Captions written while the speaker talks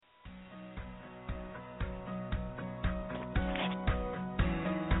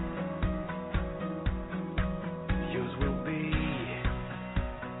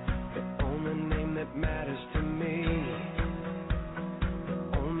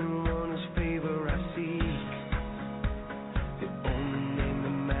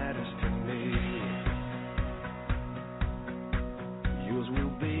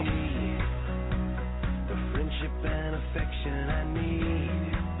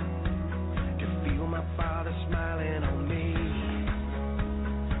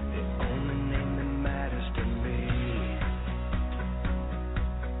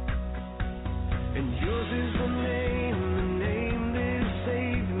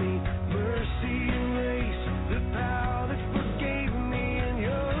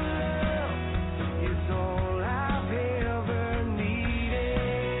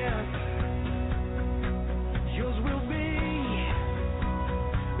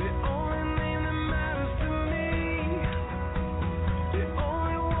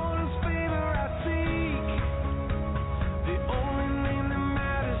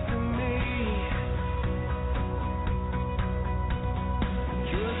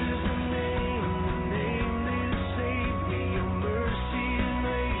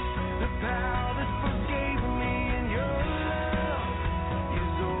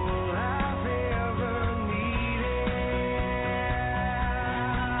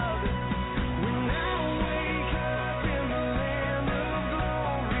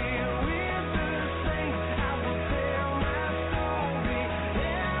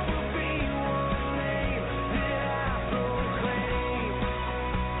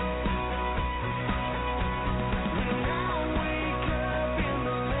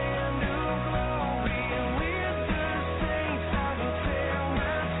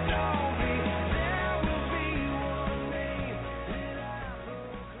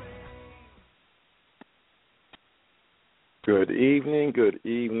Good evening, good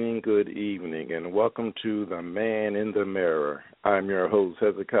evening, good evening, and welcome to The Man in the Mirror. I'm your host,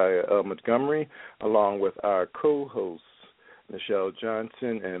 Hezekiah L. Montgomery, along with our co-host, Nichelle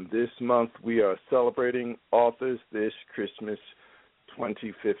Johnson, and this month we are celebrating Authors This Christmas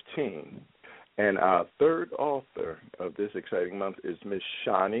 2015. And our third author of this exciting month is Miss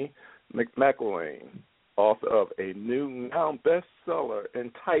Shani McIlwain, author of a new now bestseller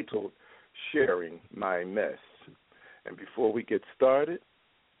entitled Sharing My Mess. And before we get started,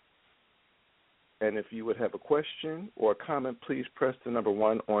 and if you would have a question or a comment, please press the number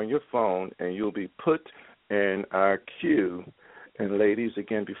 1 on your phone, and you'll be put in our queue. And ladies,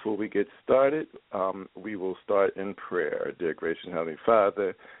 again, before we get started, we will start in prayer. Dear gracious and Heavenly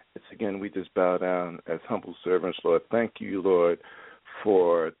Father, it's again we just bow down as humble servants, Lord. Thank you, Lord,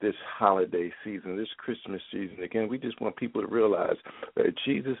 for this holiday season, this Christmas season. Again, we just want people to realize that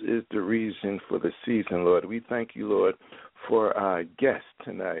Jesus is the reason for the season, Lord. We thank you, Lord, for our guest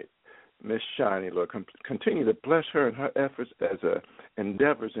tonight, Miss Shani, Lord. Continue to bless her in her efforts as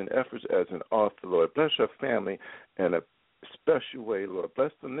endeavors and efforts as an author, Lord. Bless her family in a special way, Lord.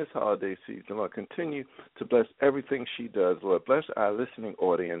 Bless them this holiday season, Lord. Continue to bless everything she does, Lord. Bless our listening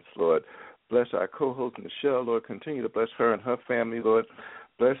audience, Lord. Bless our co-host, Nichelle, Lord. Continue to bless her and her family, Lord.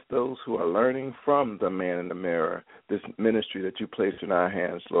 Bless those who are learning from the Man in the Mirror, this ministry that you placed in our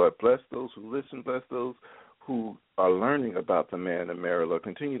hands, Lord. Bless those who listen. Bless those who are learning about the Man in the Mirror, Lord.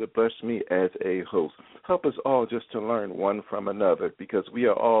 Continue to bless me as a host. Help us all just to learn one from another, because we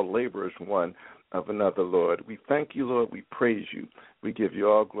are all laborers one of another, Lord. We thank you, Lord. We praise you. We give you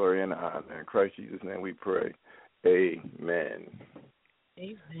all glory and honor. In Christ Jesus' name we pray. Amen.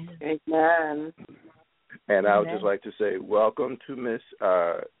 Amen. Amen. And I would just like to say welcome to Miss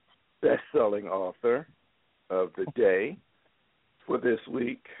best-selling author of the day for this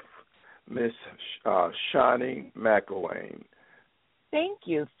week, Miss Shani McIlwain. Thank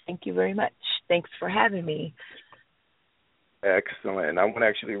you. Thank you very much. Thanks for having me. Excellent. I want to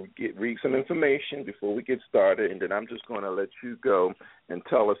actually read some information before we get started, and then I'm just going to let you go and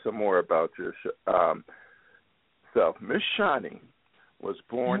tell us some more about yourself. Miss Shani was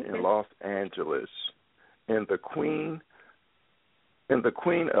born in Los Angeles in the Queen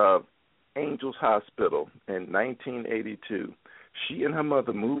of Angels Hospital in 1982. She and her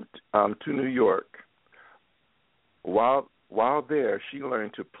mother moved to New York. While there, she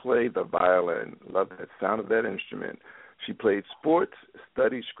learned to play the violin. Love that sound of that instrument. She played sports,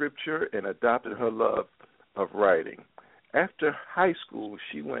 studied scripture, and adopted her love of writing. After high school,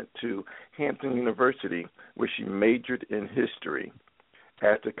 she went to Hampton University, where she majored in history.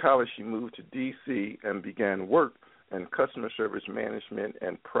 After college, she moved to D.C. and began work in customer service management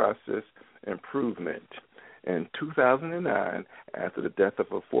and process improvement. In 2009, after the death of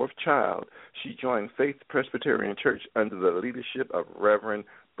her fourth child, she joined Faith Presbyterian Church under the leadership of Reverend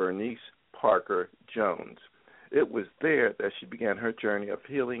Bernice Parker-Jones. It was there that she began her journey of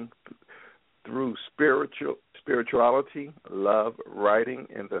healing through spirituality, love, writing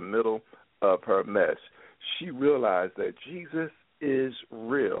in the middle of her mess. She realized that Jesus is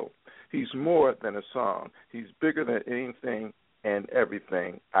real. He's more than a song. He's bigger than anything and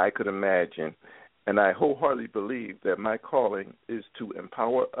everything I could imagine. And I wholeheartedly believe that my calling is to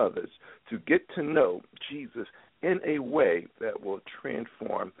empower others to get to know Jesus in a way that will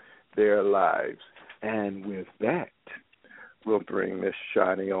transform their lives. And with that, we'll bring Miss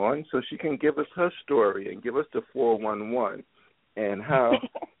Shani on so she can give us her story and give us the 411 and how,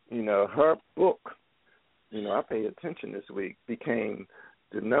 her book, I paid attention this week, became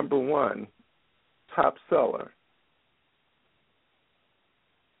the #1 top seller.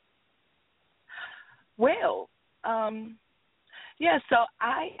 Well, so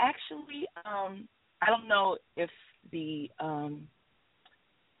I actually, I don't know if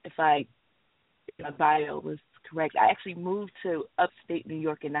my bio was correct. I actually moved to upstate New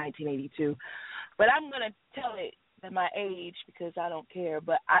York in 1982, but I'm going to tell it at my age because I don't care,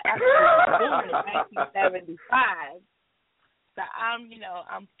 but I actually was born in 1975. So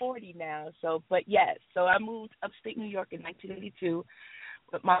I'm 40 now. So I moved upstate New York in 1982,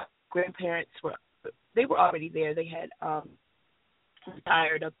 but my grandparents were already there. They had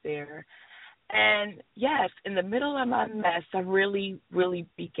retired up there. And yes, in the middle of my mess, I really, really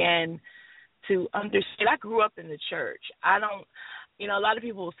began to understand. I grew up in the church. I don't, a lot of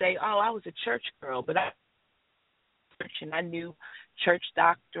people will say, oh, I was a church girl, but I knew church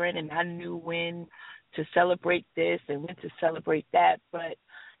doctrine and I knew when to celebrate this and when to celebrate that. But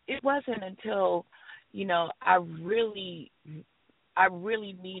it wasn't until, I really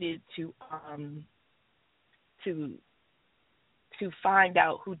needed to find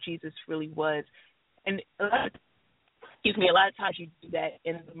out who Jesus really was. And excuse me, a lot of times you do that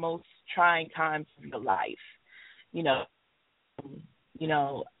in the most trying times of your life. You know,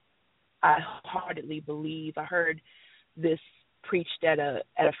 I wholeheartedly believe. I heard this preached at a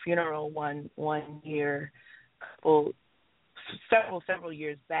funeral one year, several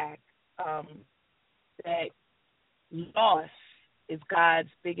years back, that loss is God's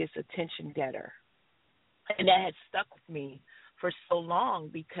biggest attention getter, and that has stuck with me for so long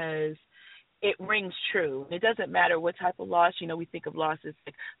because it rings true. It doesn't matter what type of loss. We think of loss as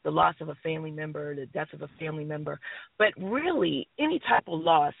like the loss of a family member, the death of a family member. But really, any type of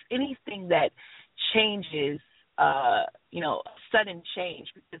loss, anything that changes, sudden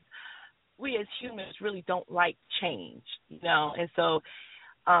change, because we as humans really don't like change, And so,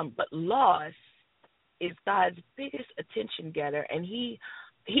 but loss is God's biggest attention getter, and He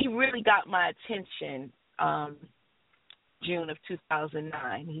really got my attention June of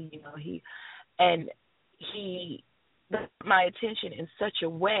 2009. He got my attention in such a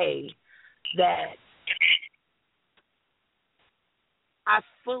way that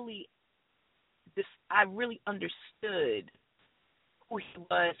I really understood who He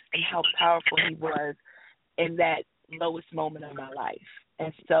was and how powerful He was in that lowest moment of my life.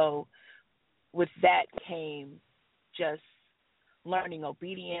 And so with that came just learning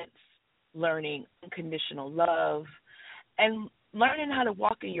obedience, learning unconditional love, and learning how to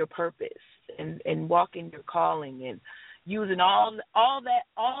walk in your purpose and walk in your calling, and using all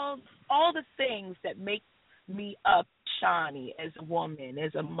the things that make me up Shani as a woman,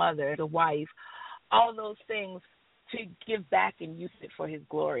 as a mother, as a wife, all those things to give back and use it for His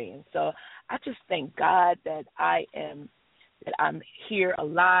glory. And so I just thank God that I'm here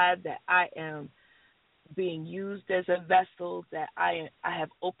alive, that I am being used as a vessel, that I have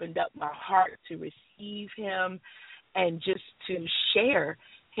opened up my heart to receive Him and just to share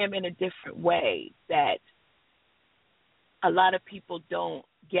Him in a different way that a lot of people don't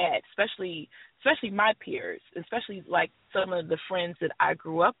get, especially my peers, especially like some of the friends that I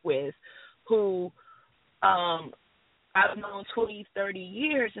grew up with who I've known 20, 30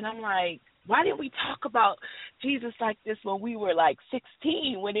 years, and I'm like, why didn't we talk about Jesus like this when we were like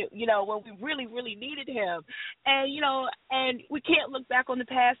 16, when we really, really needed Him? And, and we can't look back on the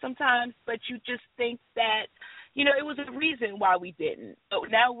past sometimes, but you just think that, it was a reason why we didn't.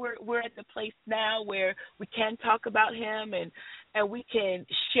 But now we're at the place now where we can talk about Him, and we can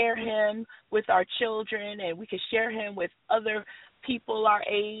share Him with our children, and we can share Him with other people our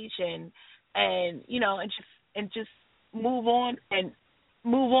age, and just move on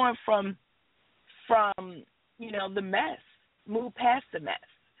from the mess, move past the mess,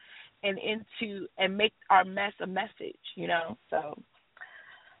 and make our mess a message. So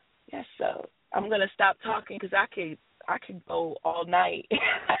yes, so I'm gonna stop talking because I could go all night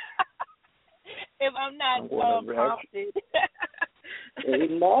if I'm not prompted.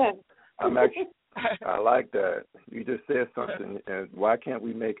 Amen. I like that. You just said something, and why can't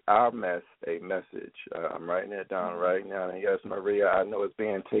we make our mess a message? I'm writing it down right now. And yes, Maria, I know it's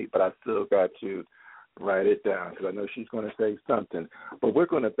being taped, but I still got to write it down because I know she's going to say something. But we're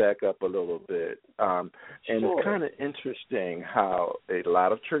going to back up a little bit. And It's kind of interesting how a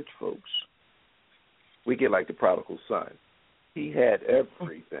lot of church folks, we get like the prodigal son. He had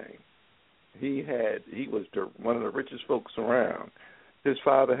everything. He was one of the richest folks around. His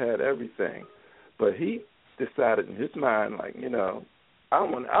father had everything. But he decided in his mind, like, I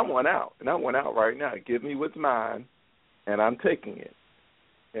want out, and I want out right now. Give me what's mine, and I'm taking it.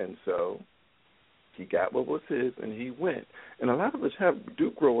 And so he got what was his, and he went. And a lot of us do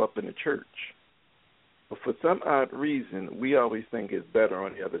grow up in the church, but for some odd reason, we always think it's better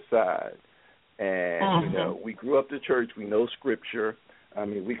on the other side. And we grew up in the church. We know Scripture. I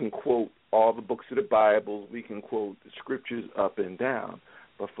mean, we can quote all the books of the Bible. We can quote the Scriptures up and down.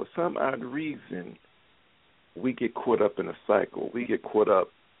 But for some odd reason, we get caught up in a cycle. We get caught up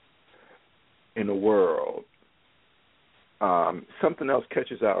in the world. Something else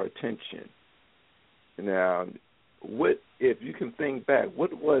catches our attention. Now, if you can think back,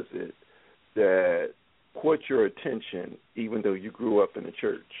 what was it that caught your attention even though you grew up in the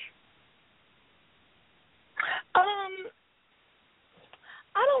church? I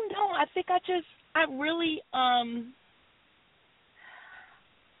don't know. I think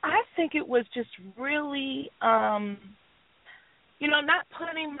I think it was just really, not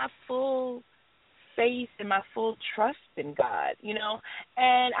putting my full faith and my full trust in God,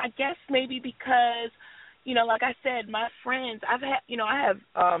 And I guess maybe because, like I said, my friends, I have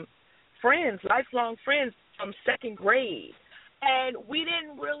friends, lifelong friends from second grade, and we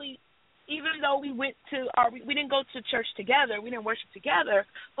didn't really, even though we didn't go to church together, we didn't worship together,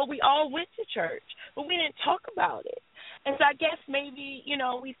 but we all went to church, but we didn't talk about it. And so I guess maybe,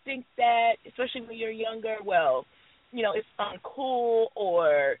 we think that, especially when you're younger, well, it's uncool,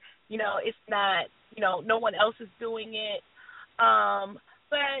 or, it's not, no one else is doing it.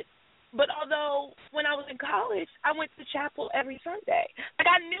 But although when I was in college, I went to chapel every Sunday. Like,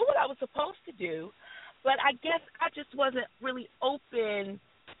 I knew what I was supposed to do, but I guess I just wasn't really open.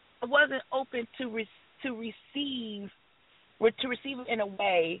 I wasn't open to receive it in a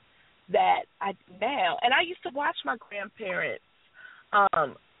way that I do now. And I used to watch my grandparents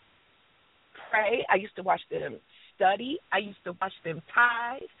pray. I used to watch them study. I used to watch them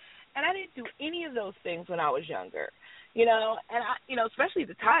tithe. And I didn't do any of those things when I was younger. And I, especially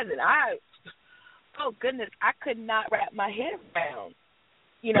the tithing, oh goodness, I could not wrap my head around,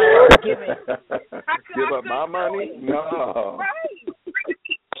 giving. Give up my money? No. Right.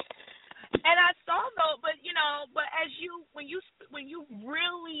 And I saw though, but as when you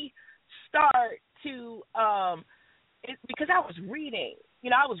really start to, because I was reading,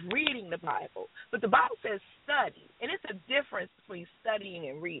 I was reading the Bible, but the Bible says study, and it's a difference between studying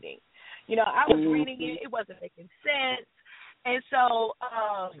and reading. I was reading it; it wasn't making sense, and so,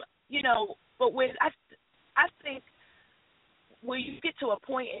 but when I think when you get to a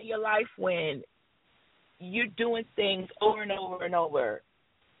point in your life when you're doing things over and over and over,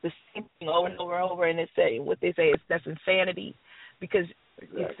 the same thing over and over and over, and what they say is that's insanity, because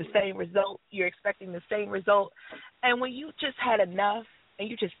it's the same result. You're expecting the same result, and when you just had enough and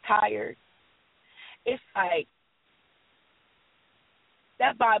you're just tired, it's like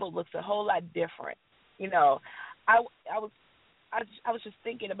that Bible looks a whole lot different. I was just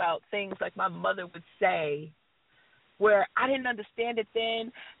thinking about things like my mother would say, where I didn't understand it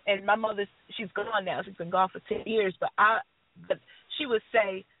then, and my mother, she's gone now. She's been gone for 10 years, but she would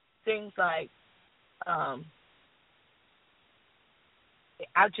say things like, I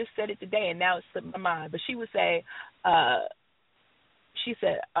just said it today, and now it's slipped my mind, but she would say, she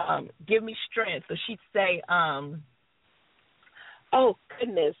said, give me strength. So she'd say, oh,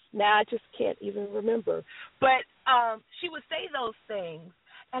 goodness, now I just can't even remember. But she would say those things,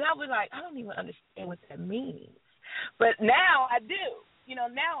 and I was like, I don't even understand what that means. But now I do.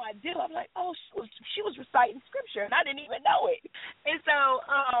 Now I do. I'm like, oh, she was reciting scripture, and I didn't even know it. And so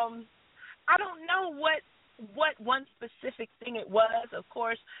I don't know what one specific thing it was. Of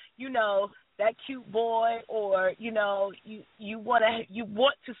course, that cute boy, or you want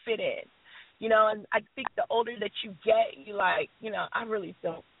to fit in. And I think the older that you get, you like, I really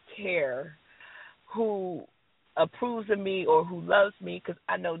don't care who approves of me or who loves me, because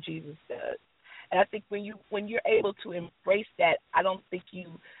I know Jesus does. And I think when you're able to embrace that, I don't think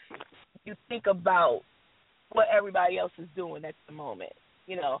you think about what everybody else is doing at the moment.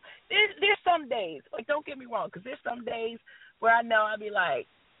 There's some days, like, don't get me wrong, because there's some days where I know I'll be like,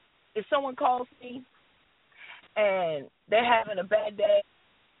 if someone calls me and they're having a bad day,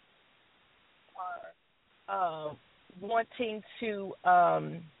 or wanting to,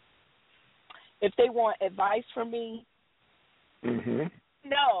 if they want advice from me,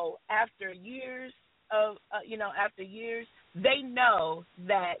 no, after years, they know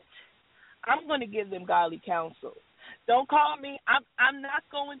that I'm going to give them godly counsel. Don't call me. I'm not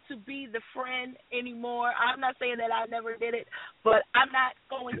going to be the friend anymore. I'm not saying that I never did it, but I'm not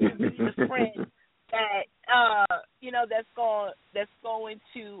going to be the friend that that's going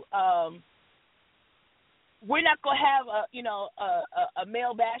to. We're not going to have a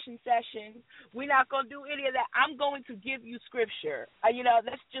male bashing session. We're not going to do any of that. I'm going to give you scripture.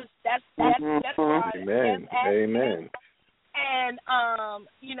 That's God. Amen. Amen. And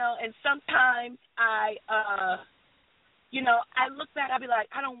and sometimes I look back, I'll be like,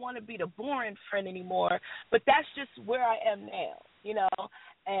 I don't want to be the boring friend anymore, but that's just where I am now,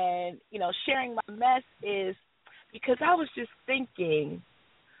 and sharing my mess is because I was just thinking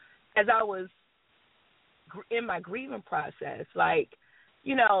as I was in my grieving process, like,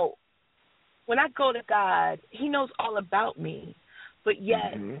 when I go to God, He knows all about me, but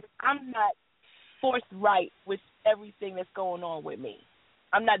yet I'm not forthright with everything that's going on with me.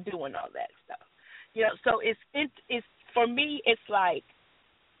 I'm not doing all that stuff, So it's for me. It's like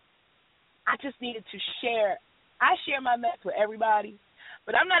I just needed to share. I share my mess with everybody,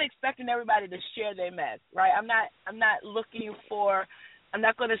 but I'm not expecting everybody to share their mess, right? I'm not looking for. I'm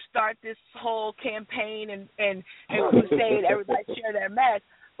not going to start this whole campaign and crusade, everybody share their mess.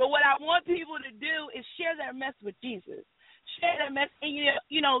 But what I want people to do is share their mess with Jesus. Share their mess. And,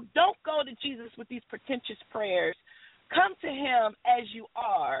 don't go to Jesus with these pretentious prayers. Come to Him as you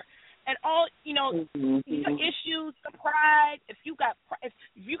are. And all, your issues, the pride, if you got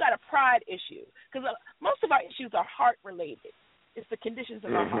a pride issue, because most of our issues are heart-related. It's the conditions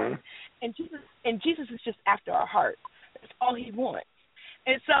of our heart. And Jesus is just after our heart. That's all he wants.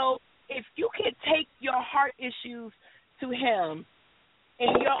 And so if you can take your heart issues to him in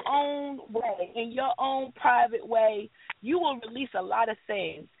your own way, in your own private way, you will release a lot of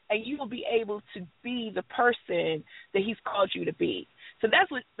things, and you will be able to be the person that he's called you to be. So that's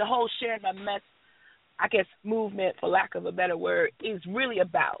what the whole sharing my mess, I guess, movement, for lack of a better word, is really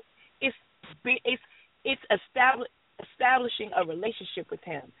about. It's establishing a relationship with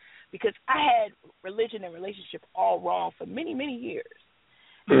him, because I had religion and relationship all wrong for many, many years.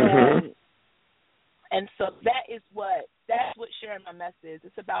 And so that's what sharing my mess is.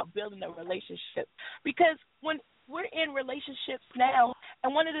 It's about building a relationship, because when we're in relationships now,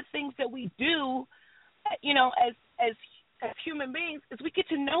 and one of the things that we do, as human beings, is we get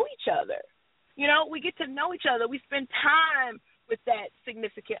to know each other. We get to know each other. We spend time with that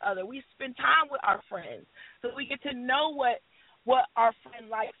significant other. We spend time with our friends, so we get to know what our friend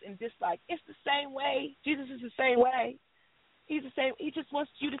likes and dislikes. It's the same way. Jesus is the same way. He's the same. He just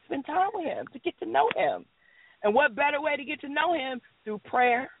wants you to spend time with him, to get to know him. And what better way to get to know him? Through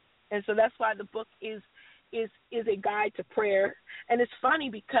prayer. And so that's why the book is a guide to prayer. And it's funny,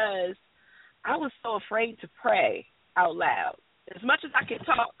 because I was so afraid to pray out loud. As much as I could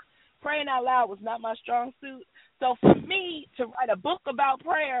talk, praying out loud was not my strong suit. So for me to write a book about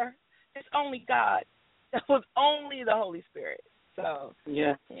prayer, it's only God. It was only the Holy Spirit. So,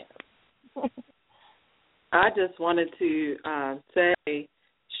 yeah. I just wanted to say,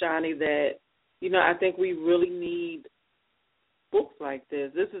 Shani, that, I think we really need books like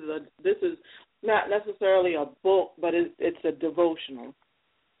this. This is not necessarily a book, but it's a devotional,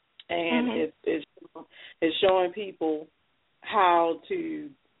 and it's showing people how to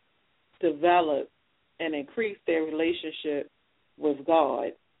develop and increase their relationship with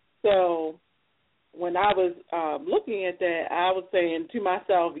God. So when I was looking at that, I was saying to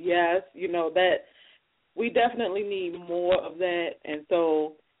myself, yes, that we definitely need more of that. And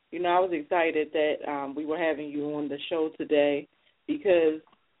so, I was excited that we were having you on the show today, because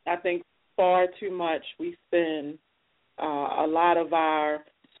I think far too much we spend a lot of our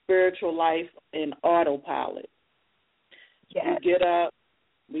spiritual life in autopilot. Yes. We get up,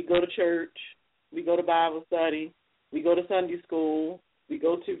 we go to church, we go to Bible study, we go to Sunday school, we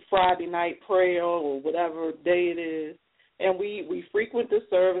go to Friday night prayer or whatever day it is, and we frequent the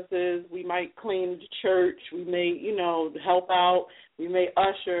services. We might clean the church, we may, help out, we may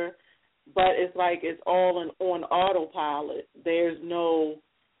usher, but it's like it's all on autopilot. There's no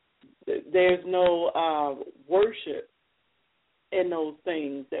worship in those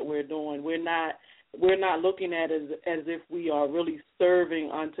things that we're doing. We're not looking at it as if we are really serving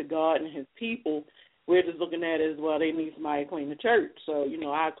unto God and his people. We're just looking at it as, well, they need somebody to clean the church. So,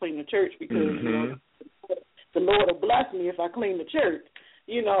 I clean the church because, the Lord will bless me if I clean the church,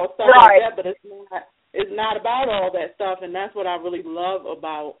 stuff like that. But it's not about all that stuff, and that's what I really love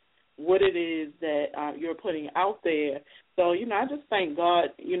about what it is that you're putting out there. So, I just thank God,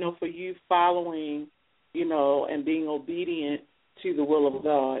 for you following, and being obedient to the will of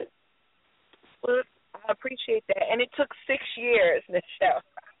God. Well, I appreciate that. And it took 6 years, Nichelle.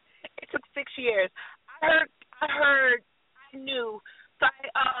 It took 6 years. I knew.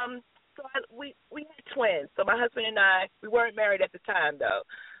 So we had twins. So my husband and I, we weren't married at the time, though.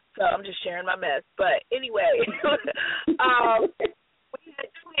 So I'm just sharing my mess. But anyway, we had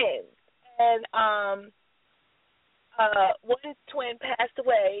twins. And one twin passed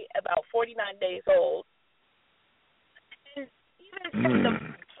away about 49 days old. And even from the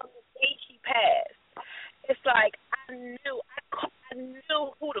day he passed, it's like I knew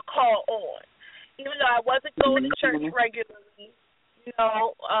who to call on. Even though I wasn't going to church regularly, our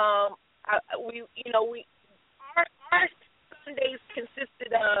Sundays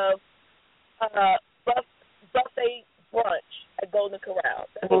consisted of buffet brunch at Golden Corral.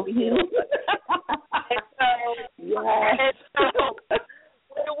 That's what we did. And so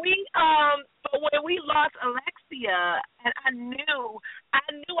when we lost Alexia, and I knew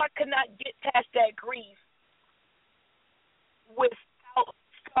I could not get past that grief without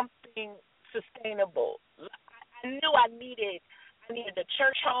something sustainable. I knew I needed a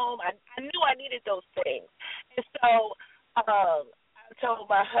church home. I knew I needed those things. And so I told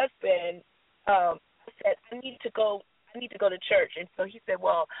my husband, I said, I need to go to church. And so he said,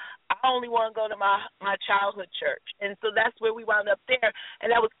 well, I only want to go to my childhood church. And so that's where we wound up there.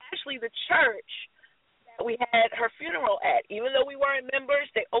 And that was actually the church that we had her funeral at. Even though we weren't members,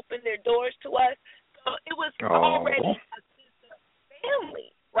 they opened their doors to us. So it was already a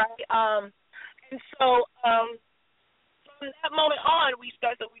family, right? And so from that moment on, we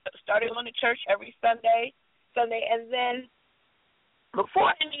started going to church every Sunday, and then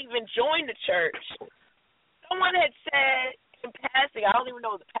before I even joined the church, someone had said in passing, I don't even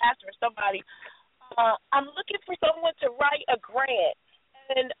know if it was a pastor or somebody, I'm looking for someone to write a grant.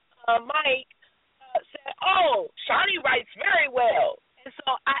 And Mike said, oh, Shani writes very well. And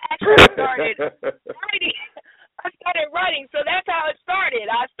so I actually started writing. So that's how it started.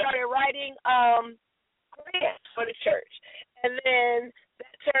 I started writing grants for the church. And then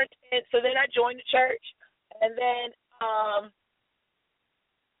that turned in, so then I joined the church. And then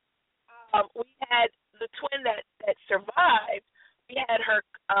we had the twin that survived. We had her,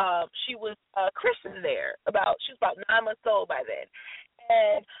 she was christened there. She was about 9 months old by then.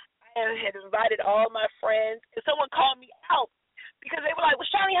 And I had invited all my friends. And someone called me out because they were like,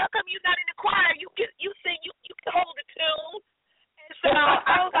 well, Shani, how come you're not in the choir? You sing, you can hold the tune. And so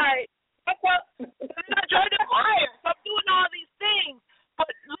I was like, well, I joined the choir. So I'm doing all these things.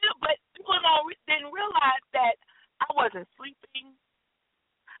 But people didn't realize that I wasn't sleeping.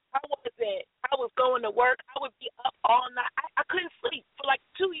 I was going to work. I would be up all night. I couldn't sleep for like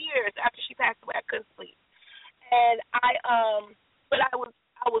 2 years after she passed away. I couldn't sleep, and I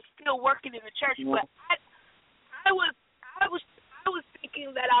was still working in the church. But I was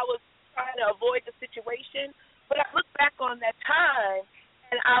thinking that I was trying to avoid the situation. But I look back on that time,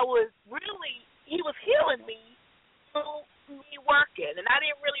 and he was healing me through me working, and I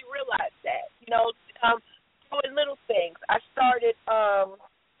didn't really realize that. Doing little things. I started.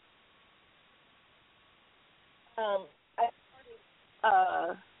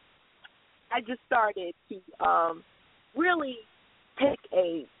 I just started to really take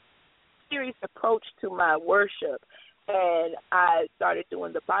a serious approach to my worship, and I started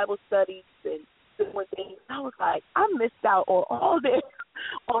doing the Bible studies and doing things. I was like, I missed out on all this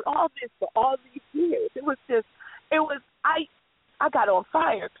for all these years. I got on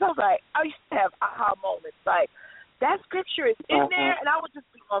fire because I was like, I used to have aha moments like that scripture is in there, and I would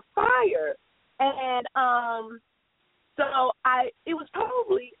just be on fire. And so it was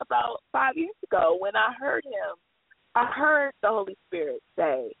probably about 5 years ago when I heard the Holy Spirit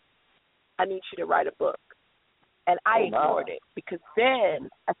say, I need you to write a book. And I ignored it because then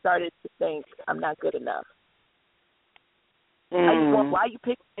I started to think I'm not good enough. Why you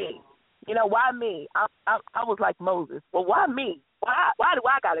pick me? Why me? I was like Moses. Well, why me? Why do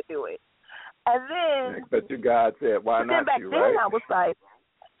I got to do it? And then I bet you God said, why not back you, then right? I was like,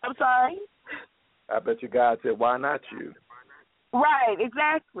 I'm sorry? I bet you God said, why not you? Right,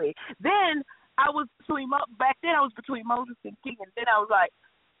 exactly. Then I was between Moses and King, and then I was like,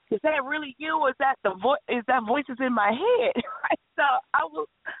 is that really you, or is that voices in my head? Right? So I was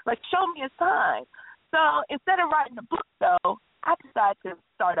like, show me a sign. So instead of writing a book, though, I decided to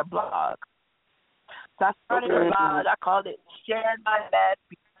start a blog. So I started a blog. I called it Shared My Mess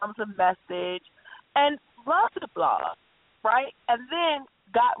Becomes a Message, and loved the blog, right? And then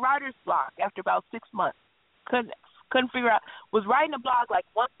got writer's block after about 6 months. Couldn't figure out. Was writing a blog like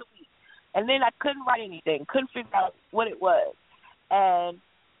once a week, and then I couldn't write anything. Couldn't figure out what it was. And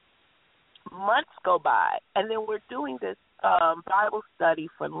months go by, and then we're doing this Bible study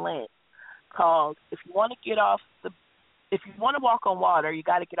for Lent called "If you want to walk on water, you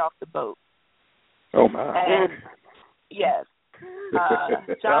got to get off the boat." Oh my! And, yes,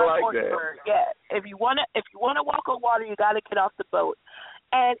 John I like Ortberg. that. Yeah, if you want to walk on water, you got to get off the boat.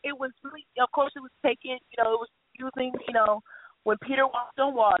 And it was really, of course, it was taken. It was using, when Peter walked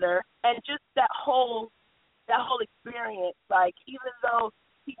on water, and just that whole experience. Like, even though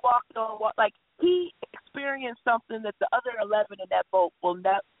he walked on water, like he experienced something that the other 11 in that boat will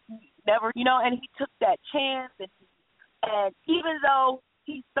never, and he took that chance, and even though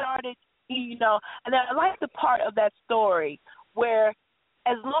he started, and I like the part of that story where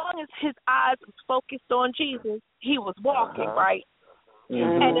as long as his eyes was focused on Jesus, he was walking, right?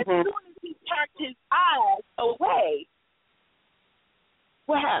 Mm-hmm. And as soon as he turned his eyes away,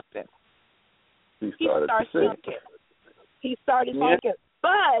 what happened? He started sinking. He started sinking.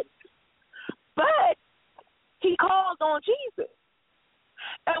 But he called on Jesus.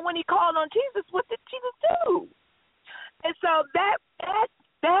 And when he called on Jesus, what did Jesus do? And so that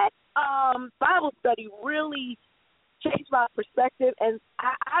Bible study really changed my perspective. And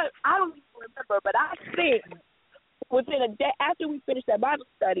I don't even remember, but I think within a day after we finished the Bible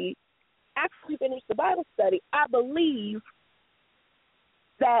study, I believe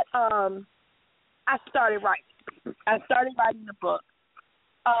that I started writing. I started writing the book.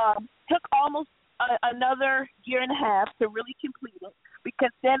 Took almost another year and a half to really complete it,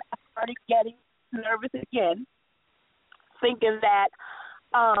 because then I started getting nervous again, thinking that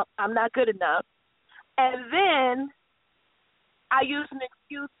I'm not good enough. And then I used an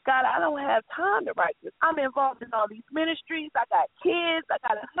excuse, God, I don't have time to write this. I'm involved in all these ministries. I got kids. I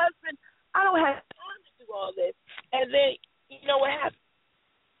got a husband. I don't have time to do all this.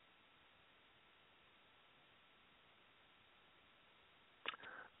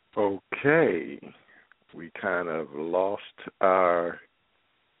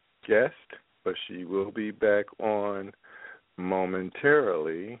 guest, but she will be back on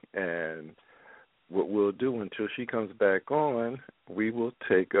momentarily. And what we'll do until she comes back on, we will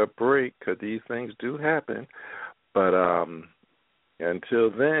take a break because these things do happen. But until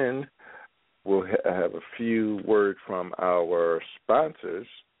then, we'll have a few words from our sponsors.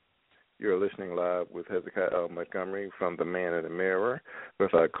 You're listening live with Hezekiah L. Montgomery from The Man in the Mirror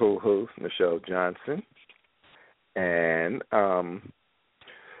with our co-host, Nichelle Johnson. And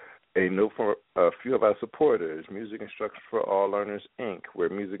a note for a few of our supporters, Music Instruction for All Learners, Inc., where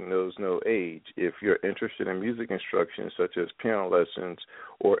music knows no age. If you're interested in music instruction, such as piano lessons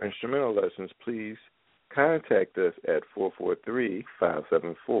or instrumental lessons, please contact us at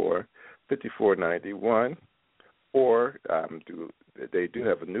 443-574-5491, or they do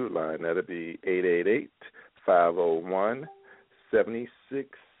have a new line. That'll be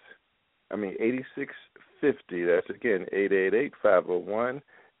 8650. That's, again, 888-501-8650,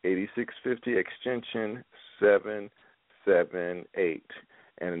 extension 778.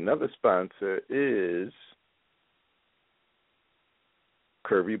 And another sponsor is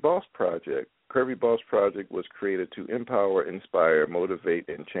Curvy Boss Project. Curvy Boss Project was created to empower, inspire, motivate,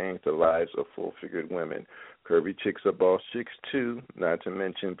 and change the lives of full-figured women. Curvy chicks are boss chicks, too, not to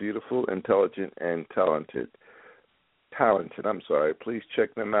mention beautiful, intelligent, and talented. Please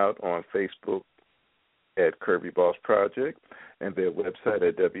check them out on Facebook at Curvy Boss Project and their website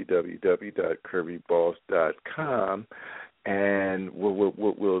at www.curvyboss.com. And what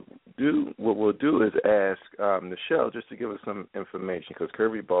we'll do is ask Nichelle just to give us some information, because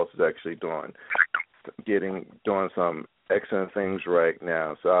Curvy Boss is actually doing some excellent things right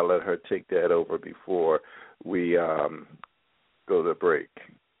now. So I'll let her take that over before we go to break.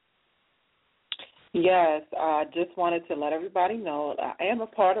 Yes, I just wanted to let everybody know I am a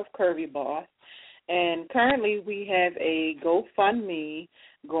part of Curvy Boss, and currently we have a GoFundMe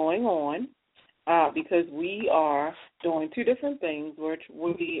going on. Because we are doing two different things.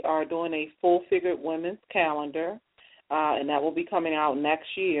 We are doing a full-figured women's calendar, and that will be coming out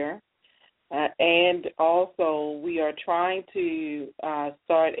next year. And also we are trying to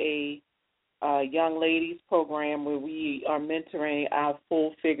start a young ladies program where we are mentoring our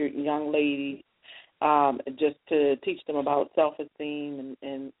full-figured young ladies just to teach them about self-esteem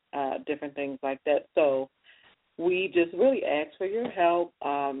and different things like that. So we just really ask for your help.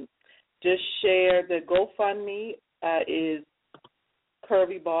 Just share the GoFundMe is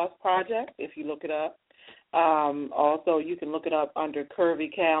Curvy Boss Project, if you look it up. Also, you can look it up under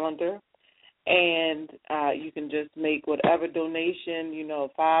Curvy Calendar, and you can just make whatever donation,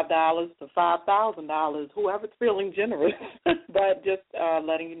 $5 to $5,000, whoever's feeling generous. But just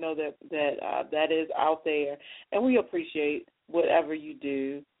letting you know that is out there, and we appreciate whatever you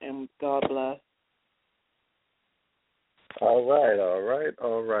do, and God bless. All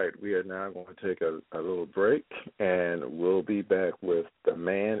right. We are now going to take a little break, and we'll be back with The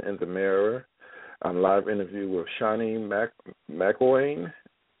Man in the Mirror, a live interview with Shani McIlwain,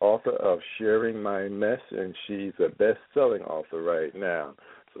 author of Sharing My Mess, and she's a best-selling author right now.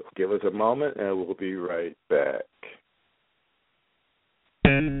 So give us a moment, and we'll be right back.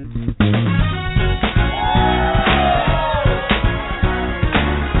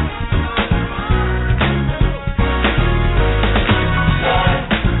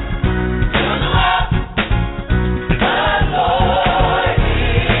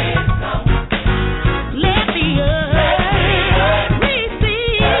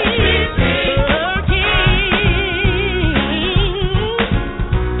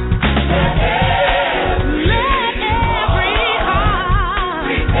 Let every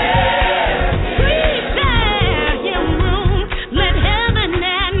heart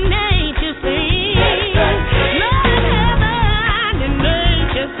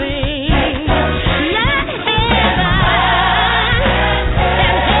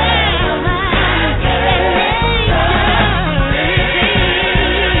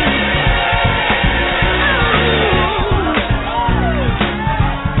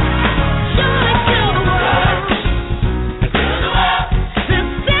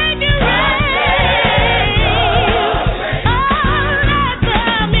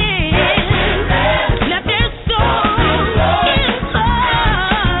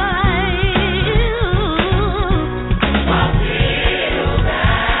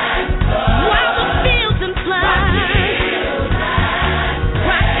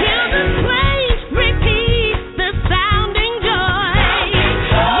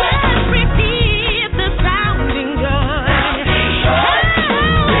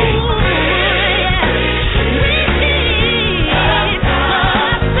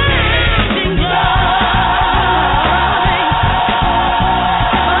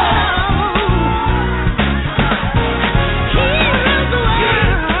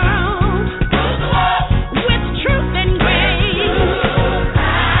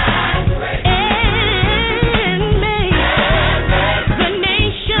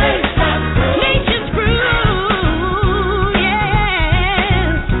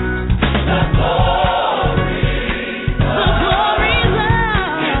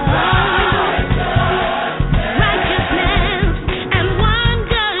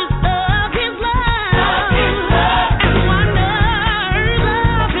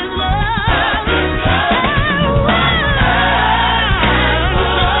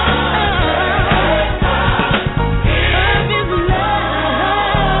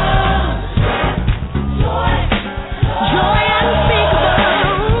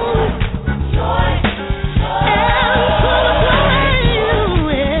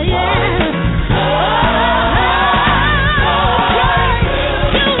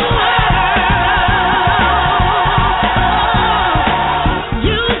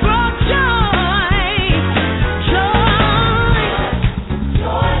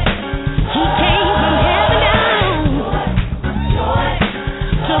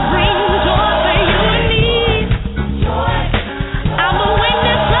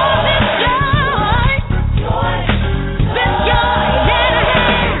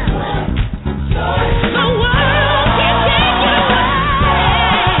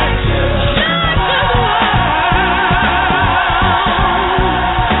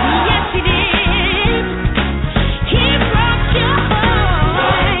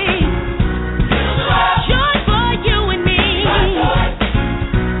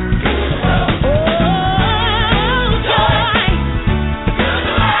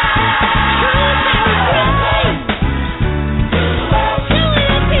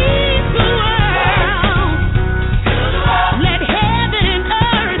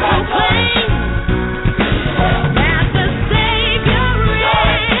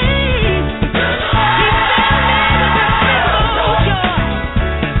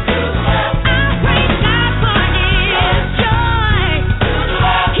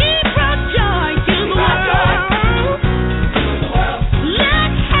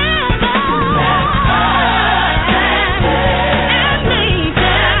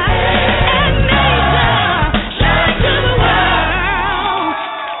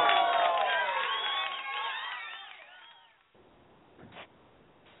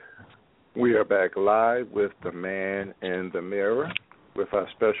We are back live with The Man in the Mirror with our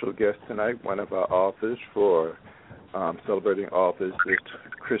special guest tonight, one of our authors for celebrating authors this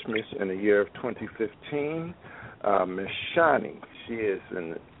Christmas in the year of 2015, Miss Shani. She is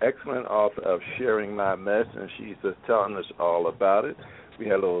an excellent author of Sharing My Mess, and she's just telling us all about it. We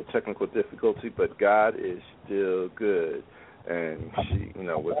had a little technical difficulty, but God is still good, and she,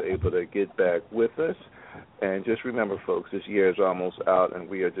 was able to get back with us. And just remember, folks, this year is almost out, and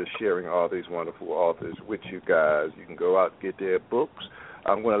we are just sharing all these wonderful authors with you guys. You can go out and get their books.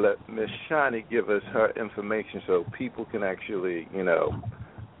 I'm going to let Miss Shani give us her information so people can actually,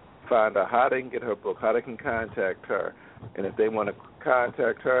 find out how they can get her book, how they can contact her. And if they want to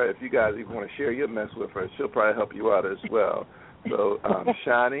contact her, if you guys even want to share your mess with her, she'll probably help you out as well. So,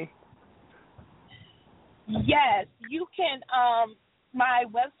 Shani? Yes, you can. My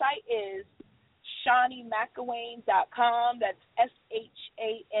website is ShaniMcIlwain.com. That's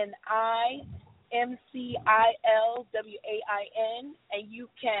ShaniMcIlwain, and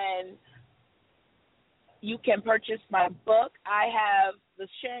you can purchase my book. I have the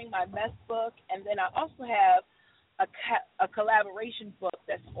Sharing My Mess book, and then I also have a collaboration book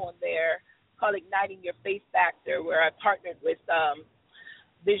that's on there called Igniting Your Faith Factor, where I partnered with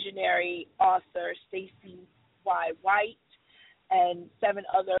visionary author Stacey Y. White and 7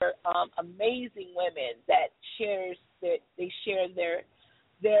 other amazing women that share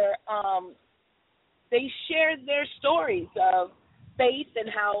their stories of faith and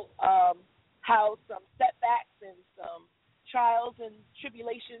how some setbacks and some trials and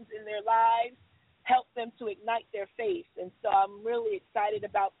tribulations in their lives help them to ignite their faith. And so I'm really excited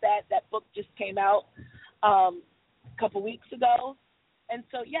about that. That book just came out a couple weeks ago. And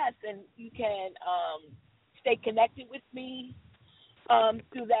so, yes, and you can stay connected with me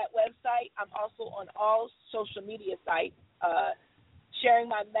through that website. I'm also on all social media sites, Sharing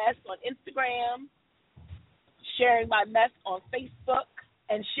My Mess on Instagram, Sharing My Mess on Facebook,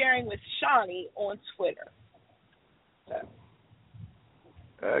 and Sharing with Shani on Twitter.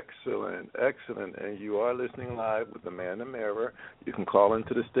 Excellent. And you are listening live with The Man in the Mirror. You can call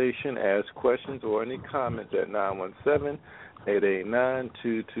into the station, ask questions or any comments at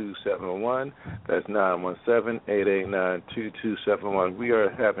 917-889-2271. That's 917-889-2271. We are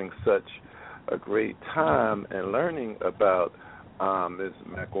having such a great time and learning about Ms.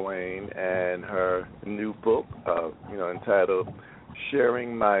 McIlwain and her new book, entitled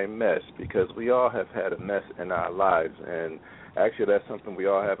Sharing My Mess, because we all have had a mess in our lives, and actually that's something we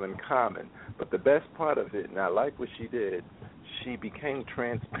all have in common. But the best part of it, and I like what she did, she became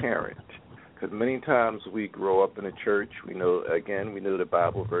transparent. Because many times we grow up in a church, we know the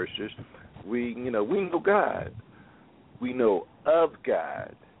Bible verses, we know God, we know of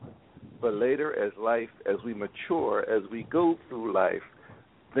God, but later as we mature, as we go through life,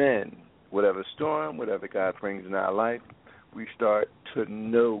 then whatever storm, whatever God brings in our life, we start to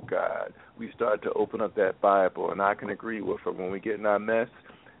know God. We start to open up that Bible, and I can agree with her. When we get in our mess,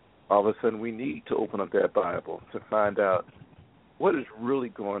 all of a sudden we need to open up that Bible to find out what is really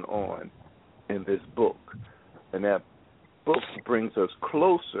going on in this book, and that book brings us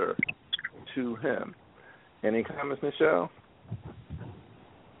closer to Him. Any comments, Nichelle?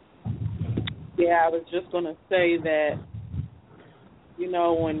 Yeah, I was just going to say that,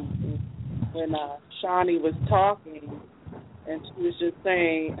 when Shani was talking, and she was just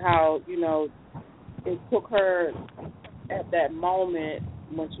saying how, it took her at that moment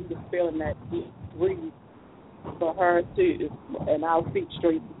when she was feeling that deep grief for her to, and I'll speak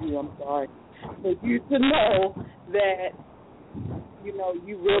straight to you, I'm sorry, for you to know that,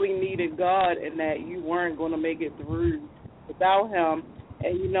 you really needed God and that you weren't going to make it through without Him.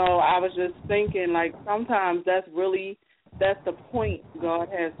 And, I was just thinking, like, sometimes that's the point God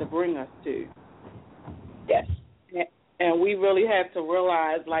has to bring us to. Yes. And we really have to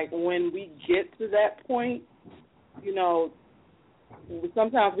realize, like, when we get to that point,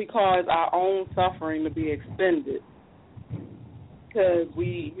 sometimes we cause our own suffering to be extended because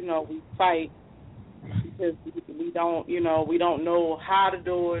we fight because we don't know how to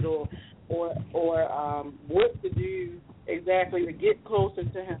do it or what to do exactly to get closer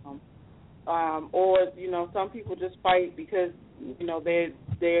to Him. Or some people just fight because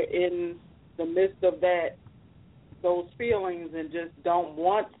they're in the midst of those feelings and just don't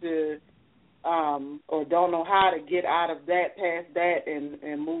want to or don't know how to get out of that, past that,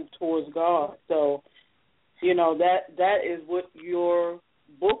 and move towards God. So, that is what your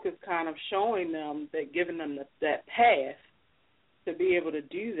book is kind of showing them, that giving them that path to be able to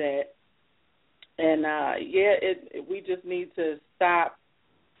do that. And, we just need to stop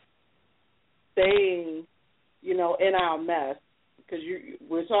staying, in our mess, because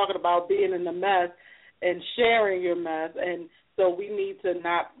we're talking about being in the mess and sharing your mess, and so we need to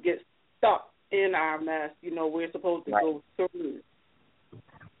not get stuck in our mess. We're supposed to go through.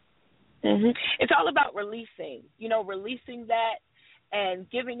 Mm-hmm. It's all about releasing, releasing that and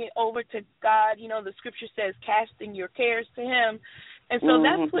giving it over to God. The scripture says casting your cares to him. And so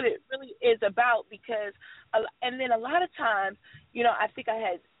that's what it really is about, because, and then a lot of times, I think I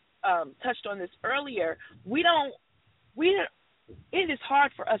had touched on this earlier, it is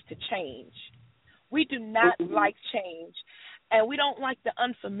hard for us to change. We do not like change, and we don't like the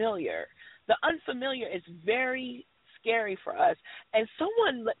unfamiliar. The unfamiliar is very scary for us. And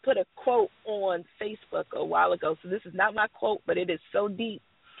someone put a quote on Facebook a while ago, so this is not my quote, but it is so deep.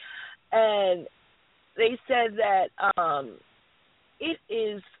 And they said that it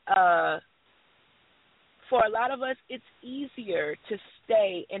is, for a lot of us, it's easier to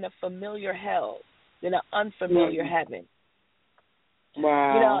stay in a familiar hell than an unfamiliar heaven.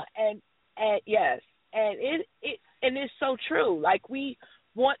 Wow. And yes, and it's so true. Like, we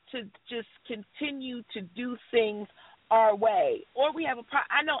want to just continue to do things our way, or we have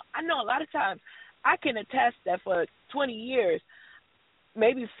I know a lot of times I can attest that for 20 years,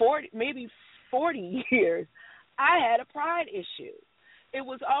 maybe 40 years, I had a pride issue. It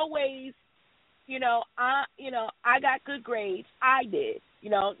was always, I got good grades. I did,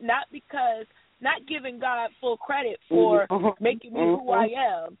 not giving God full credit for making me who I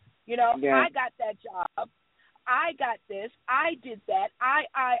am. I got that job. I got this. I did that.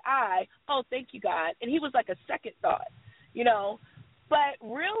 I. Oh, thank you, God. And he was like a second thought, But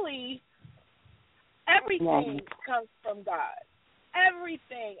really, everything comes from God.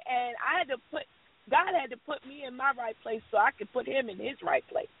 Everything. And God had to put me in my right place so I could put him in his right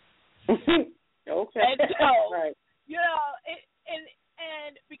place. Okay. And so, right.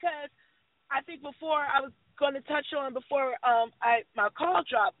 And because I think before I was going to touch on before my call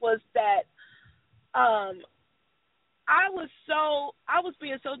dropped was that I was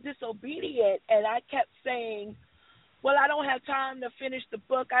being so disobedient, and I kept saying, well, I don't have time to finish the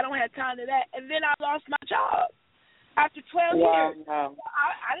book. I don't have time to that. And then I lost my job after 12 years. Wow.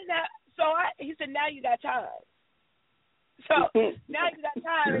 I didn't have. He said, now you got time. So now you got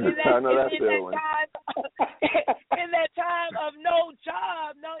time. And in that time of no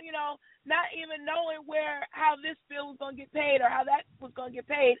job, not even knowing how this bill was going to get paid or how that was going to get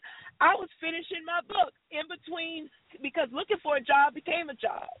paid, I was finishing my book in between, because looking for a job became a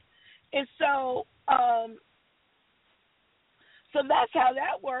job. And so that's how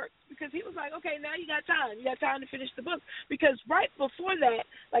that worked, because he was like, okay, now you got time. You got time to finish the book. Because right before that,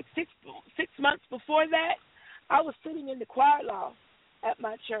 like six months before that, I was sitting in the choir loft at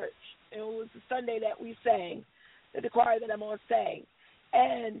my church. It was the Sunday that we sang, that the choir that I'm on sang.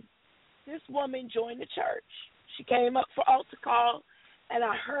 And this woman joined the church. She came up for altar call, and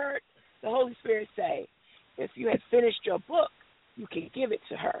I heard the Holy Spirit say, if you had finished your book, you can give it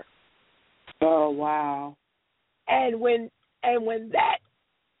to her. Oh, wow. And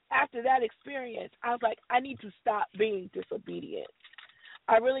after that experience, I was like, I need to stop being disobedient.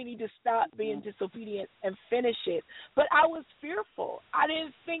 I really need to stop being disobedient and finish it. But I was fearful. I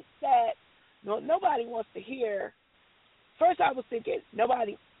didn't think that nobody wants to hear. First I was thinking,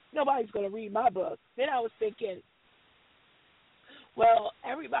 nobody's going to read my book. Then I was thinking, well,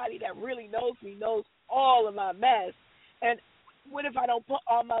 everybody that really knows me knows all of my mess. And what if I don't put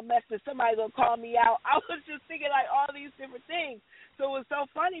all my mess, and somebody's going to call me out? I was just thinking like all these different things. So it was so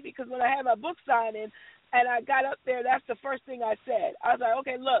funny, because when I had my book signing and I got up there, that's the first thing I said. I was like,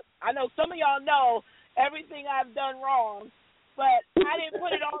 okay, look, I know some of y'all know everything I've done wrong, but I didn't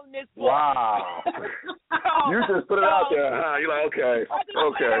put it all in this book. Wow. You just put it out there, huh? You're like, okay. I just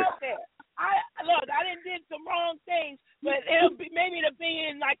put it out there. I did some wrong things, but maybe it'll be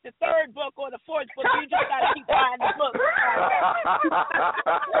in like the third book or the fourth book. You just got to keep buying the book.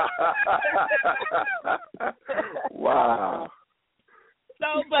 Wow.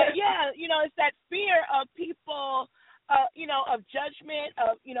 So, but yeah, it's that fear of people, of judgment,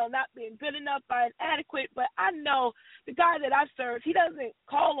 of, not being good enough, or inadequate. But I know the God that I serve, he doesn't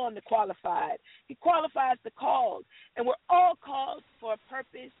call on the qualified. He qualifies the called. And we're all called for a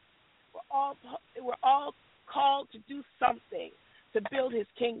purpose. We're all called to do something to build his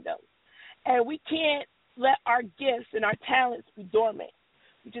kingdom. And we can't let our gifts and our talents be dormant.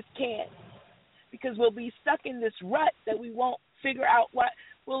 We just can't. Because we'll be stuck in this rut that we won't figure out what.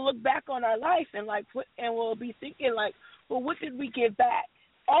 We'll look back on our life and we'll be thinking like, well, what did we give back?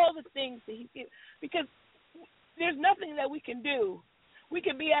 All the things that he did. Because there's nothing that we can do. We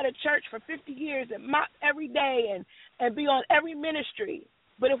can be at a church for 50 years and mop every day and be on every ministry.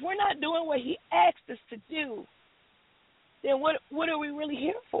 But if we're not doing what he asked us to do, then what we really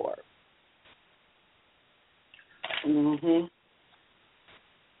here for? Mhm.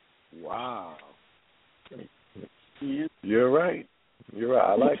 Wow. Yeah. You're right. You're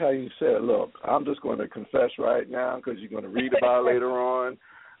right. I like how you said, look, I'm just going to confess right now because you're going to read about it later on.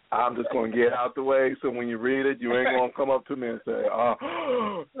 I'm just going to get out the way so when you read it, you ain't going to come up to me and say,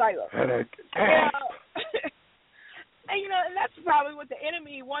 like, headache. And, and that's probably what the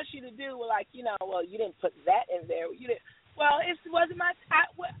enemy wants you to do. Well, well, you didn't put that in there. You didn't. Well, it wasn't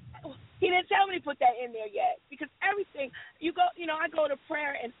he didn't tell me to put that in there yet because everything, I go to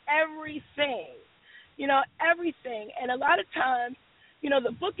prayer and everything, everything. And a lot of times,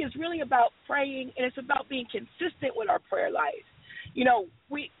 the book is really about praying and it's about being consistent with our prayer life.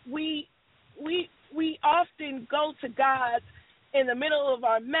 We often go to God in the middle of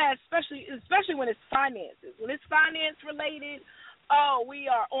our mess, especially when it's finances. When it's finance related, we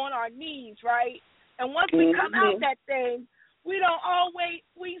are on our knees, right? And once we come out that thing, we don't always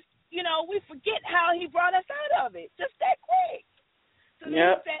we forget how he brought us out of it just that quick. So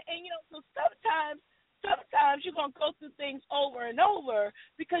so sometimes you're gonna go through things over and over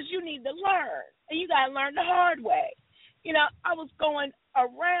because you need to learn, and you gotta learn the hard way. I was going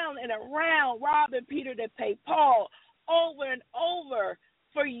around and around robbing Peter to pay Paul over and over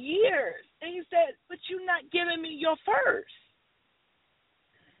for years. And he said, but you're not giving me your first.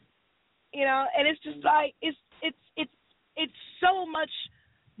 And it's just like it's so much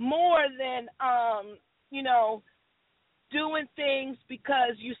more than doing things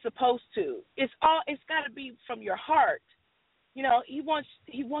because you're supposed to. It's got to be from your heart. He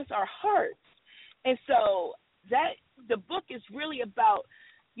wants our hearts. And so that the book is really about,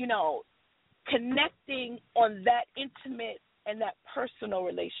 connecting on that intimate and that personal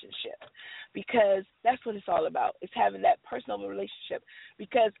relationship, because that's what it's all about. It's having that personal relationship,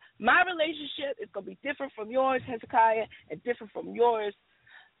 because my relationship is going to be different from yours, Hezekiah, and different from yours,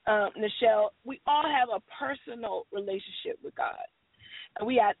 Nichelle. We all have a personal relationship with God, and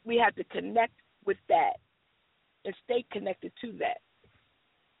we have to connect with that and stay connected to that.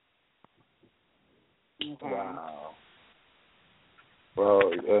 Wow. Well,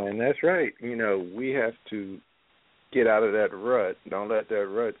 and that's right. We have to get out of that rut. Don't let that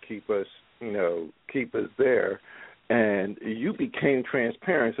rut keep us there. And you became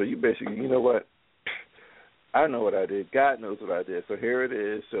transparent, so you basically, what? I know what I did. God knows what I did. So here it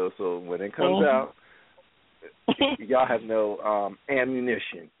is. So when it comes out, y'all have no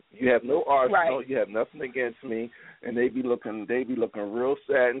ammunition. You have no arsenal. Right. You have nothing against me. And they be looking real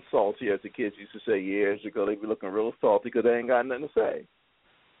sad and salty, as the kids used to say years ago. They be looking real salty because they ain't got nothing to say.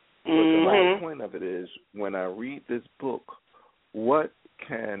 But the whole point of it is, when I read this book, what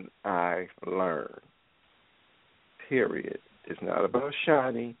can I learn? Period. It's not about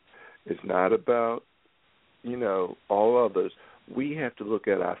Shani. It's not about, all others. We have to look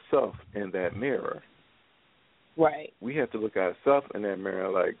at ourselves in that mirror. Right. We have to look at ourselves in that mirror,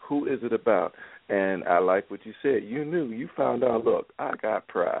 like, who is it about? And I like what you said. You found out, look, I got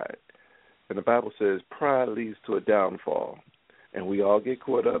pride. And the Bible says pride leads to a downfall. And we all get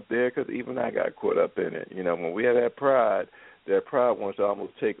caught up there because even I got caught up in it. When we have that pride wants to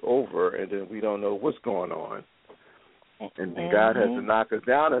almost take over, and then we don't know what's going on. And then God has to knock us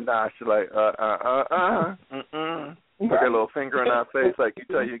down a notch, like, Put that little finger in our face like you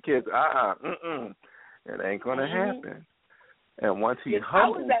tell your kids, It ain't going to happen. And once he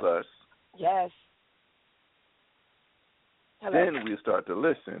humbles us, yes, then we start to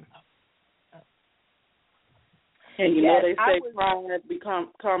listen. And they say pride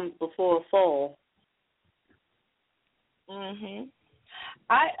comes before a fall. Mhm.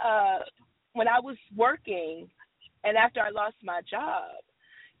 When I was working, and after I lost my job,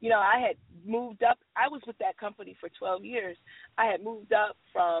 I had moved up. I was with that company for 12 years. I had moved up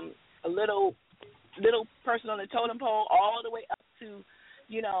from a little person on the totem pole all the way up to,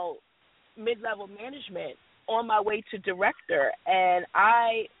 mid-level management, on my way to director, and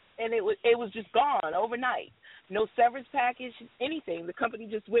it was just gone overnight. No severance package, anything. The company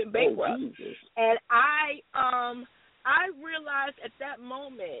just went bankrupt. And I realized at that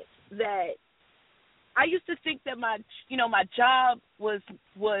moment that I used to think that my job was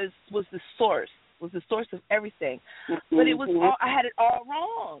the source of everything, but it was all, I had it all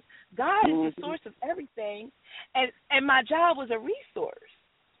wrong. God is the source of everything, and my job was a resource.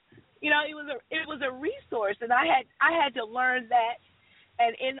 It was a resource, and I had to learn that,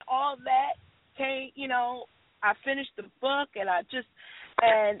 and in all that came, I finished the book, and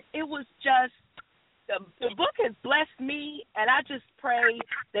it was just the book has blessed me, and I just pray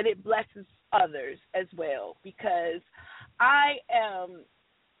that it blesses others as well, because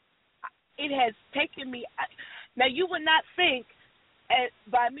it has taken me. Now, you would not think and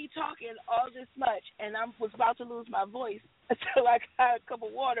by me talking all this much, and I was about to lose my voice until I got a cup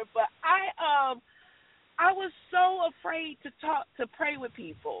of water, but I was so afraid to pray with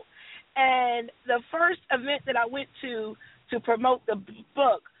people. And the first event that I went to promote the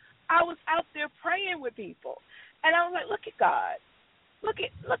book, I was out there praying with people. And I was like, look at God. Look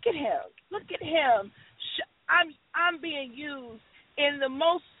at him. Look at him. I'm being used in the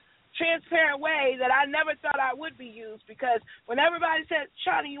most transparent way that I never thought I would be used, because when everybody said,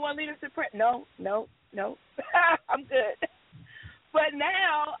 Shani, you want to lead us in prayer? No. I'm good. But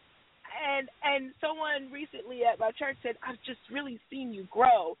now, and someone recently at my church said, I've just really seen you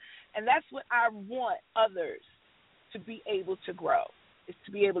grow. And that's what I want others to be able to grow, is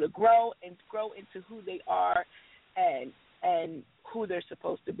to be able to grow and grow into who they are and who they're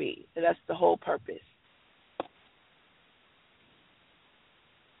supposed to be. And that's the whole purpose.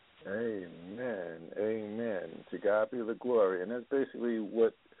 Amen. To God be the glory. And that's basically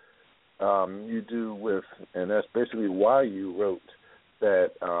what you do with, and that's basically why you wrote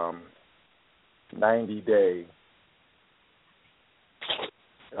that 90-day,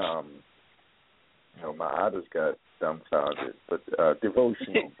 my I just got dumbfounded, but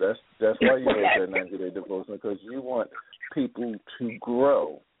devotional. That's why you wrote that 90-day devotional, because you want people to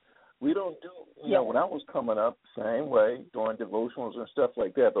grow. We don't do, when I was coming up, same way, doing devotionals and stuff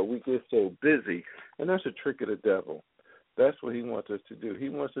like that, but we get so busy, and that's a trick of the devil. That's what he wants us to do. He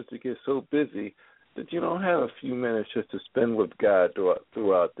wants us to get so busy that you don't have a few minutes just to spend with God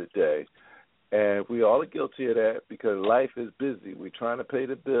throughout the day. And we all are guilty of that, because life is busy. We're trying to pay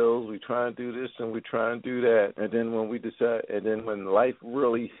the bills, we're trying to do this, and we're trying to do that. And then when life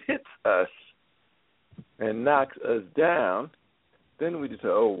really hits us and knocks us down, then we just say,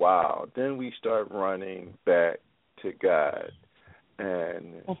 oh, wow. Then we start running back to God.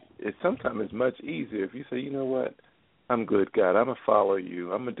 And sometimes it's much easier if you say, you know what, I'm good, God. I'm going to follow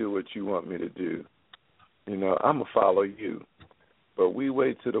you. I'm going to do what you want me to do. I'm going to follow you. But we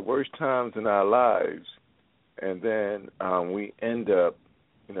wait to the worst times in our lives, and then we end up,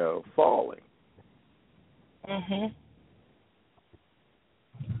 falling. Mhm.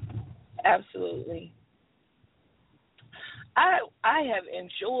 Absolutely. I have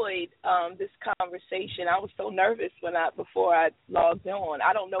enjoyed this conversation. I was so nervous before I logged on.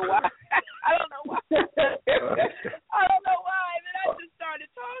 I don't know why. I don't know why. And then I just started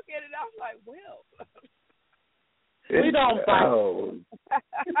talking, and I was like, well. We don't fight. Oh.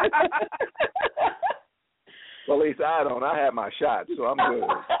 Well, at least I don't. I had my shot, so I'm good.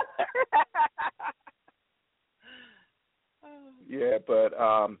 Yeah, but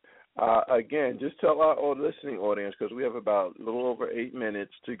again, just tell our listening audience, because we have about a little over 8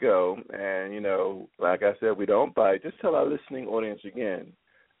 minutes to go, and like I said, we don't bite. Just tell our listening audience again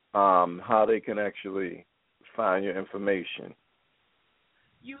how they can actually find your information.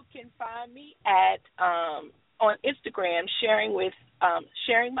 You can find me at on Instagram, sharing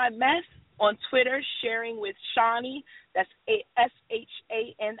my mess. On Twitter, sharing with Shani. That's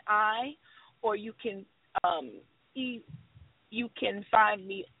SHANI. Or you can find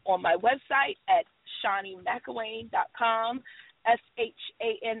me on my website at ShaniMcIlwain.com.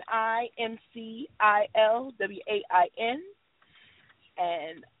 ShaniMcIlwain.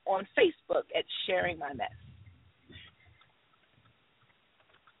 And on Facebook at Sharing My Mess.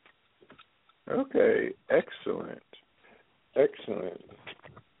 Okay, excellent.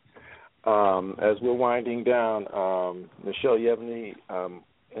 As we're winding down, Nichelle, you have any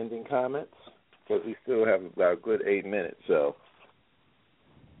ending comments? Because we still have about a good 8 minutes, so.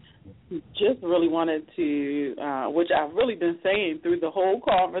 Just really wanted to, which I've really been saying through the whole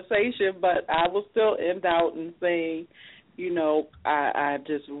conversation, but I will still end out in saying, I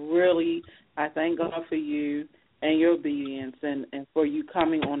just really, I thank God for you and your obedience and for you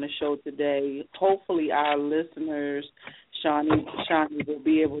coming on the show today. Hopefully our listeners, Shani will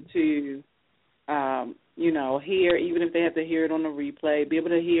be able to, hear, even if they have to hear it on the replay, be able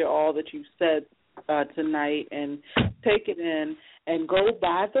to hear all that you said tonight and take it in and go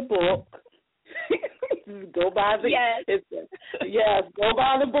buy the book. Go buy the go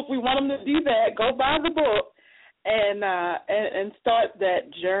buy the book. We want them to do that. Go buy the book and start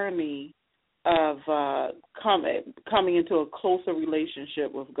that journey of coming into a closer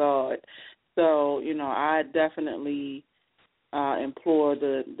relationship with God. So, I definitely implore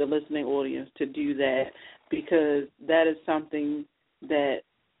the listening audience to do that, because that is something that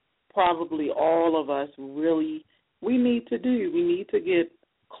probably all of us really, we need to do. We need to get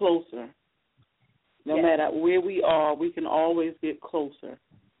closer. No matter where we are, we can always get closer.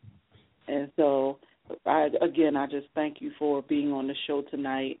 And so, I just thank you for being on the show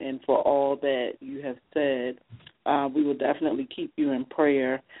tonight and for all that you have said. we will definitely keep you in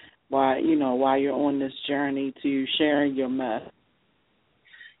prayer while you're on this journey to sharing your message.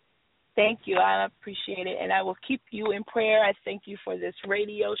 Thank you. I appreciate it, and I will keep you in prayer. I thank you for this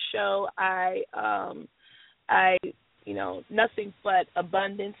radio show. I nothing but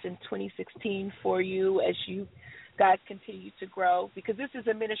abundance in 2016 for you as you guys continue to grow, because this is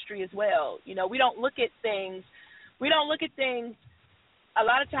a ministry as well. We don't look at things. A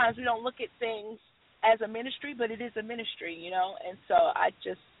lot of times we don't look at things as a ministry, but it is a ministry, And so I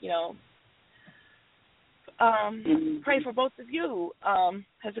just, pray for both of you.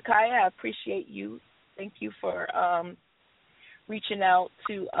 Hezekiah, I appreciate you. Thank you for reaching out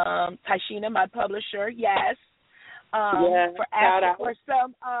to Tashina, my publisher. Yes. For asking for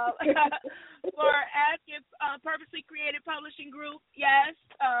some, for asking Purposely Created Publishing Group. Yes.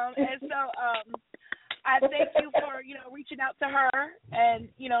 And so I thank you for, reaching out to her and,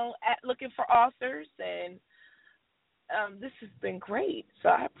 looking for authors. And this has been great. So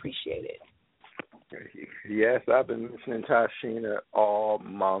I appreciate it. Yes, I've been listening to Tashina all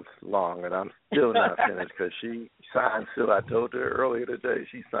month long, and I'm still not finished because she signed, sealed. I told her earlier today,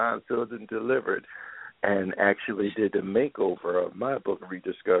 she signed, sealed, and delivered, and actually did the makeover of my book,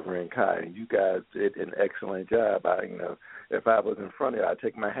 Rediscovering Kai. And you guys did an excellent job. If I was in front of you, I'd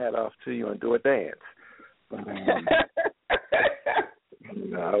take my hat off to you and do a dance. I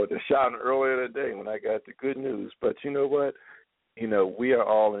was just shouting earlier today when I got the good news. But you know what? We are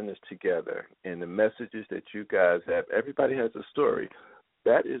all in this together, and the messages that you guys have, everybody has a story.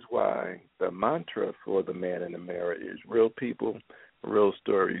 That is why the mantra for the man in the mirror is real people, real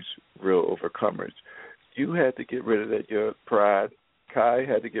stories, real overcomers. You had to get rid of your pride. Kai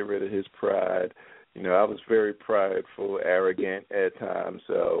had to get rid of his pride. I was very prideful, arrogant at times.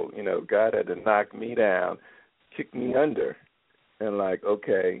 So, God had to knock me down, kick me under, and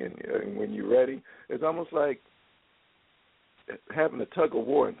okay, and when you're ready, it's almost like having a tug of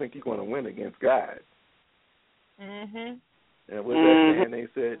war and think you're going to win against God. Mhm. And with that saying, they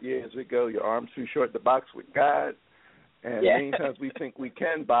said, as we go, your arm's too short to box with God. And many times we think we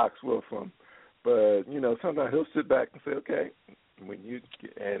can box with him, but sometimes he'll sit back and say, okay, when you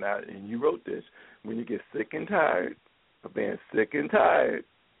and you wrote this, when you get sick and tired of being sick and tired,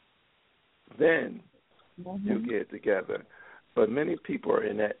 then you'll get it together. But many people are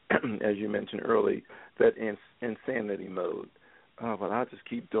in that, as you mentioned early, that insanity mode. Oh, well, I'll just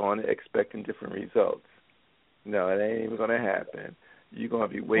keep doing it, expecting different results. No, it ain't even going to happen. You're going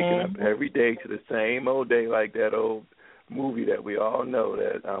to be waking up every day to the same old day, like that old movie that we all know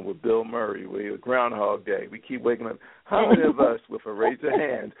that with Bill Murray, with Groundhog Day. We keep waking up. How many of us, with a raise of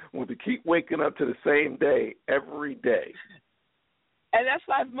hands, want to keep waking up to the same day every day? And that's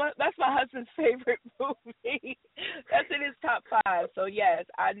my husband's favorite movie. That's in his top 5. So yes,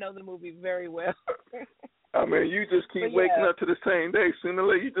 I know the movie very well. I mean, you just keep waking up to the same day. Sooner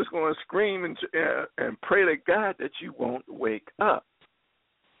or later, you're just going to scream and pray to God that you won't wake up.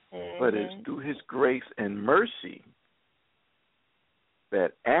 But it's through His grace and mercy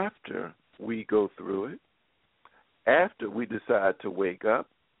that after we go through it, after we decide to wake up,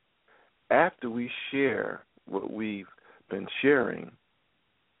 after we share what we've been sharing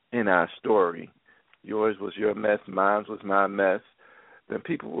in our story, yours was your mess, mine was my mess, then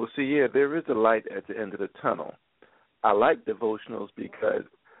people will see, there is a light at the end of the tunnel. I like devotionals because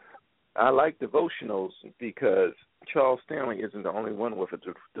Charles Stanley isn't the only one with a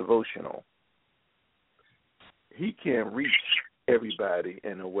devotional. He can't reach everybody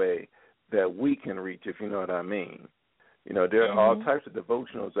in a way that we can reach, if you know what I mean. There are all types of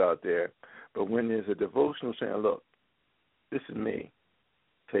devotionals out there, but when there's a devotional saying, look, this is me,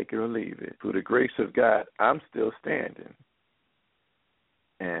 take it or leave it. Through the grace of God, I'm still standing.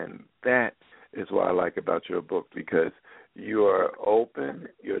 And that is what I like about your book, because you are open,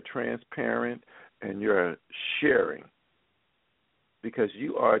 you're transparent, and you're sharing, because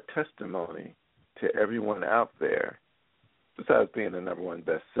you are a testimony to everyone out there, besides being the #1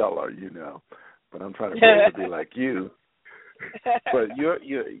 bestseller, but I'm trying to grow to be like you. But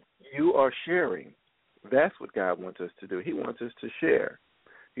you are sharing. That's what God wants us to do. He wants us to share.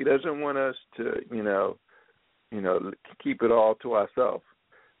 He doesn't want us to, keep it all to ourselves.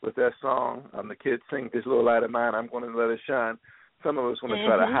 With that song, the kids sing, "This Little Light of Mine, I'm going to let it shine." Some of us want to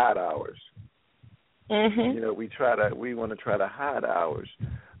try to hide ours. We want to try to hide ours.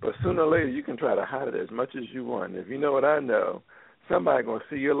 But sooner or later, you can try to hide it as much as you want. If you know what I know, somebody's going to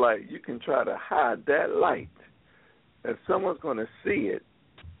see your light. You can try to hide that light. If someone's going to see it,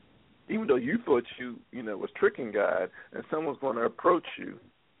 even though you thought you was tricking God, and someone's going to approach you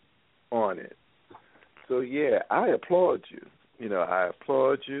on it. So, I applaud you. I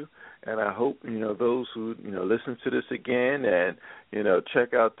applaud you, and I hope, those who, listen to this again and,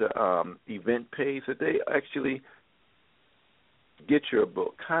 check out the event page, that they actually get your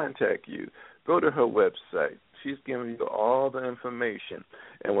book, contact you, go to her website. She's giving you all the information.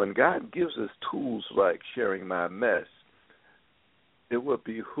 And when God gives us tools like sharing my mess, it would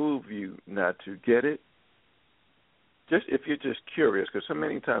behoove you not to get it, just if you're just curious, because so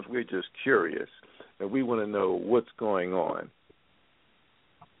many times we're just curious and we want to know what's going on.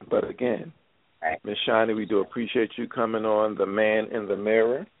 But again, Ms. Shani, we do appreciate you coming on The Man in the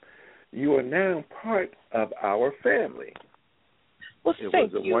Mirror. You are now part of our family. Well,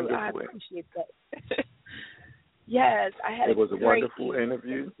 thank you. I appreciate that. Yes, I had. It was a wonderful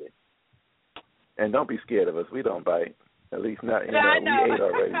interview. And don't be scared of us. We don't bite. At least not. We ate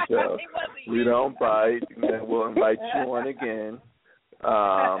already, so we don't bite. And we'll invite you on again.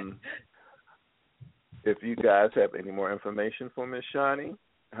 If you guys have any more information for Ms. Shani,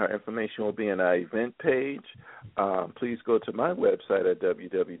 her information will be in our event page. Please go to my website at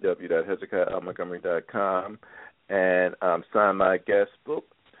www.hezekiahlmontgomery.com and sign my guest book.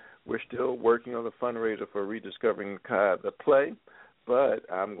 We're still working on the fundraiser for Rediscovering the Play, but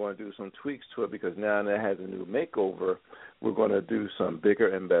I'm going to do some tweaks to it because now that it has a new makeover, we're going to do some bigger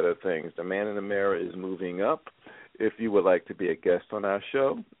and better things. The Man in the Mirror is moving up. If you would like to be a guest on our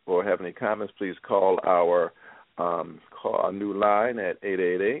show or have any comments, please call our new line at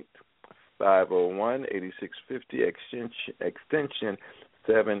 888-501-8650, extension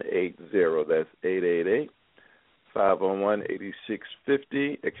 780. That's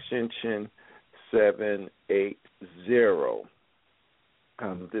 888-501-8650, extension 780.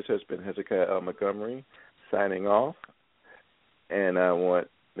 This has been Hezekiah L. Montgomery signing off, and I want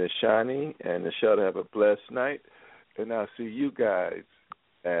Ms. Shani and Nichelle to have a blessed night, and I'll see you guys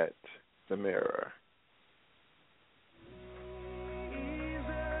at the Mirror.